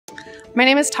My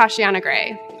name is Tatiana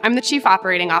Gray. I'm the Chief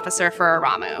Operating Officer for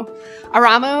Arammu.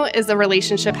 Arammu is a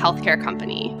relationship healthcare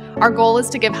company. Our goal is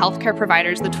to give healthcare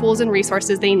providers the tools and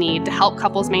resources they need to help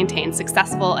couples maintain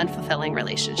successful and fulfilling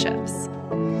relationships.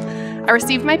 I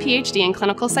received my Ph.D. in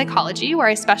clinical psychology, where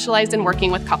I specialized in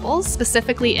working with couples,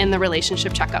 specifically in the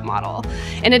relationship checkup model.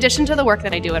 In addition to the work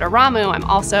that I do at Arammu, I'm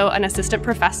also an assistant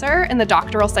professor in the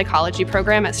doctoral psychology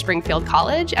program at Springfield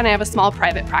College, and I have a small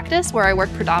private practice where I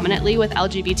work predominantly with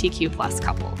LGBTQ+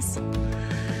 couples.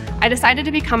 I decided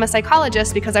to become a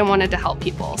psychologist because I wanted to help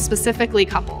people, specifically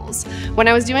couples. When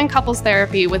I was doing couples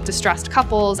therapy with distressed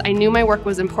couples, I knew my work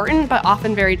was important, but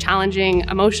often very challenging,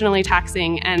 emotionally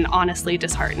taxing, and honestly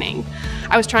disheartening.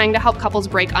 I was trying to help couples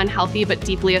break unhealthy but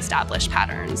deeply established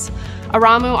patterns.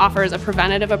 Arammu offers a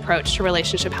preventative approach to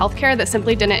relationship healthcare that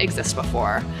simply didn't exist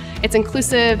before. It's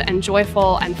inclusive and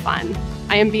joyful and fun.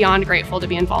 I am beyond grateful to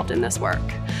be involved in this work.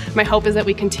 My hope is that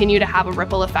we continue to have a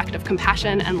ripple effect of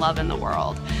compassion and love in the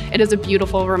world. It is a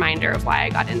beautiful reminder of why I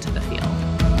got into the field.